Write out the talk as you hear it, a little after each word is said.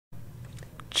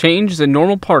Change is a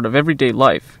normal part of everyday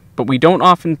life, but we don't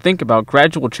often think about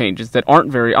gradual changes that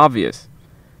aren't very obvious.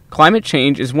 Climate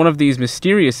change is one of these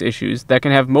mysterious issues that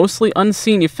can have mostly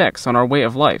unseen effects on our way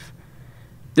of life.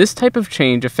 This type of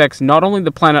change affects not only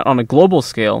the planet on a global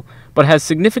scale, but has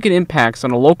significant impacts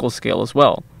on a local scale as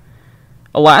well.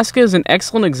 Alaska is an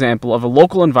excellent example of a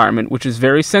local environment which is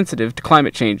very sensitive to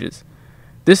climate changes.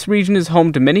 This region is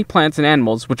home to many plants and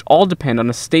animals which all depend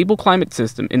on a stable climate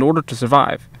system in order to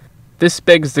survive. This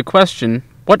begs the question,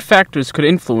 what factors could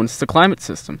influence the climate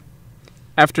system?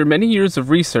 After many years of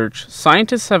research,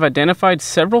 scientists have identified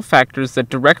several factors that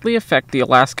directly affect the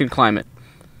Alaskan climate.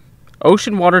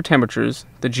 Ocean water temperatures,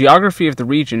 the geography of the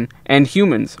region, and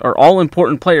humans are all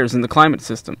important players in the climate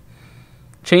system.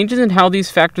 Changes in how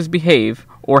these factors behave,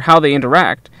 or how they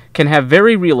interact, can have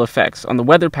very real effects on the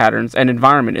weather patterns and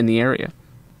environment in the area.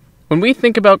 When we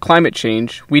think about climate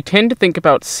change, we tend to think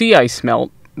about sea ice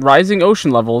melt, rising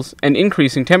ocean levels, and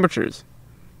increasing temperatures.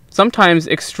 Sometimes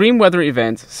extreme weather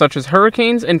events, such as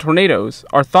hurricanes and tornadoes,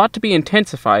 are thought to be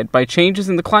intensified by changes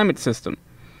in the climate system.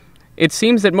 It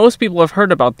seems that most people have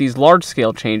heard about these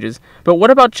large-scale changes, but what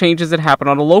about changes that happen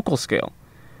on a local scale?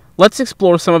 Let's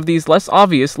explore some of these less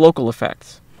obvious local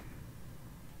effects.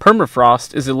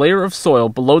 Permafrost is a layer of soil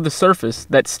below the surface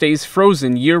that stays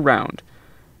frozen year-round.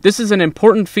 This is an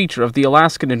important feature of the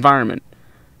Alaskan environment.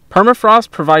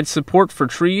 Permafrost provides support for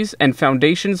trees and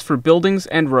foundations for buildings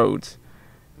and roads.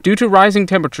 Due to rising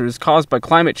temperatures caused by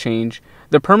climate change,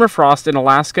 the permafrost in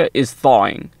Alaska is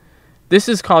thawing. This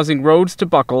is causing roads to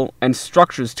buckle and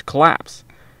structures to collapse.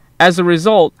 As a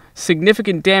result,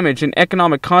 significant damage and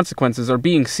economic consequences are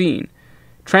being seen.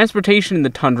 Transportation in the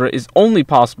tundra is only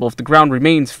possible if the ground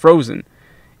remains frozen.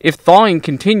 If thawing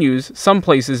continues, some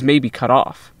places may be cut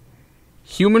off.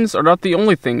 Humans are not the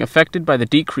only thing affected by the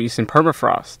decrease in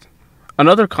permafrost.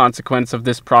 Another consequence of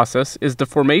this process is the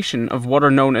formation of what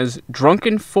are known as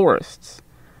drunken forests.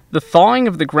 The thawing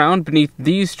of the ground beneath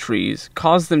these trees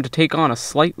cause them to take on a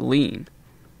slight lean.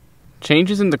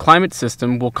 Changes in the climate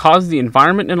system will cause the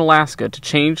environment in Alaska to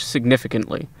change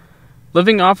significantly.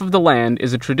 Living off of the land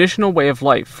is a traditional way of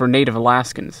life for Native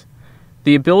Alaskans.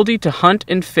 The ability to hunt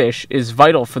and fish is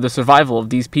vital for the survival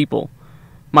of these people.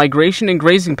 Migration and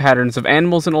grazing patterns of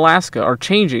animals in Alaska are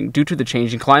changing due to the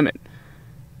changing climate.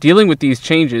 Dealing with these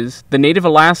changes, the Native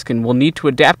Alaskan will need to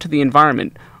adapt to the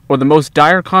environment, or the most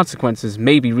dire consequences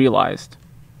may be realized.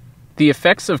 The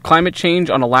effects of climate change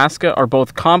on Alaska are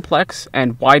both complex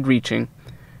and wide-reaching.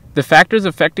 The factors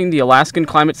affecting the Alaskan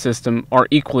climate system are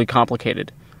equally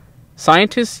complicated.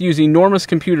 Scientists use enormous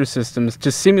computer systems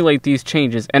to simulate these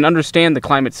changes and understand the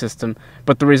climate system,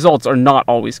 but the results are not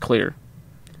always clear.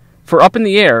 For Up in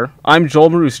the Air, I'm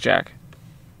Joel Maruschak.